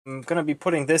I'm going to be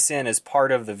putting this in as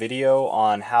part of the video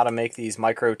on how to make these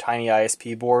micro tiny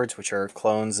ISP boards, which are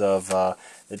clones of the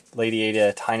Lady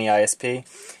Ada Tiny ISP.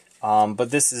 But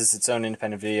this is its own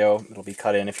independent video. It'll be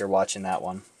cut in if you're watching that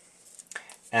one.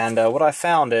 And what I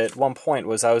found at one point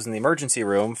was I was in the emergency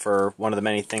room for one of the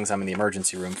many things I'm in the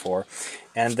emergency room for,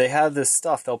 and they have this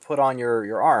stuff they'll put on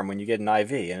your arm when you get an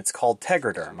IV, and it's called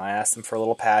Tegaderm. I asked them for a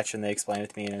little patch, and they explained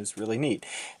it to me, and it was really neat.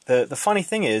 The funny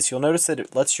thing is, you'll notice that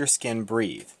it lets your skin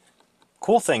breathe.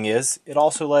 Cool thing is, it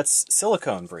also lets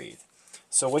silicone breathe.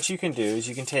 So what you can do is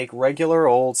you can take regular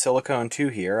old Silicone II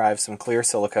here. I have some clear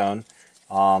silicone,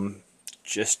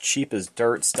 just cheap as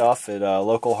dirt stuff at a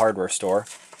local hardware store.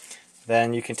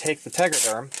 Then you can take the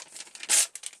Tegaderm.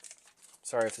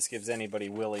 Sorry if this gives anybody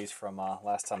willies from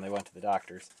last time they went to the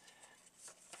doctors.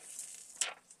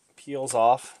 Peels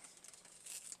off,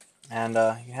 and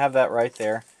you can have that right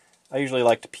there. I usually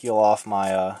like to peel off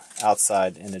my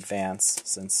outside in advance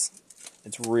since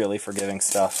it's really forgiving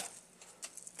stuff.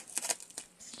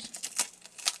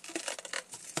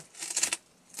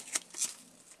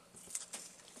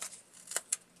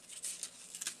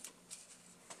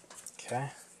 Okay.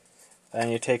 Then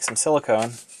you take some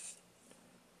silicone,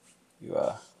 you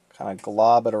kind of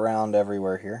glob it around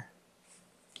everywhere here.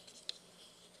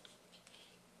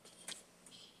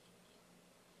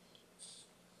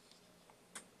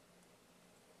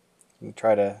 You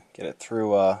try to get it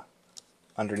through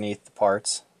underneath the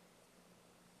parts.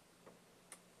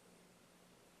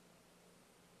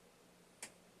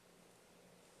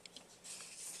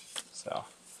 So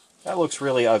that looks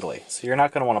really ugly, so you're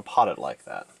not going to want to pot it like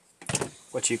that.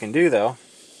 What you can do, though,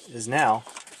 is now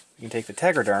you can take the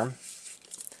Tegaderm,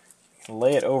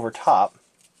 lay it over top,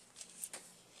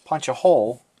 punch a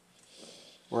hole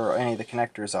where any of the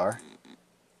connectors are,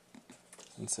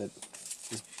 since it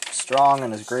is strong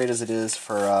and as great as it is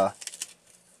for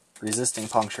resisting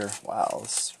puncture. Wow,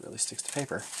 this really sticks to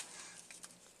paper.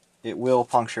 It will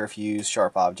puncture if you use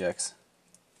sharp objects.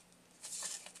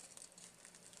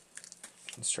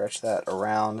 You can stretch that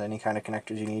around any kind of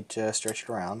connectors you need to stretch it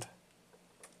around.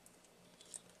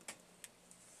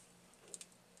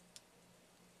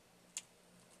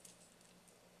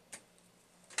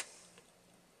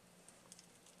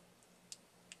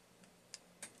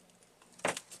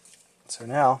 So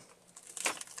now,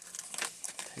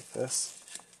 take this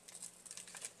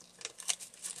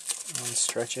and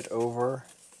stretch it over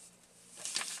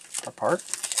our part.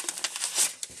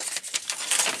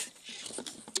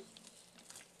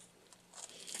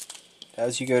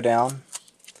 As you go down,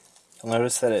 you'll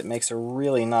notice that it makes a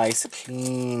really nice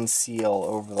clean seal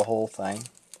over the whole thing.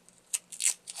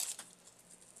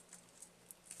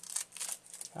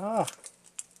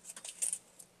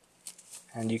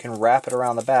 And you can wrap it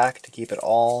around the back to keep it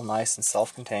all nice and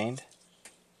self-contained.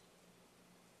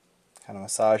 Kind of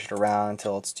massage it around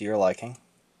until it's to your liking.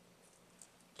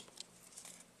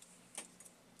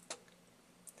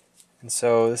 And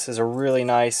so this is a really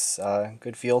nice,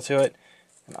 good feel to it.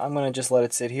 And I'm going to just let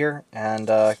it sit here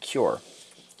and cure.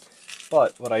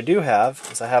 But what I do have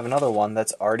is I have another one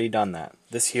that's already done that.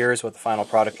 This here is what the final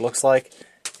product looks like.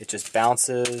 It just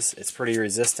bounces, it's pretty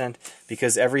resistant,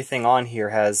 because everything on here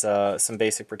has some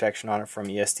basic protection on it from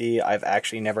ESD. I've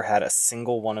actually never had a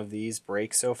single one of these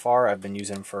break so far. I've been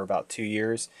using them for about 2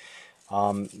 years.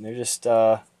 They're just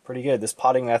pretty good. This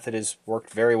potting method has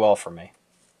worked very well for me.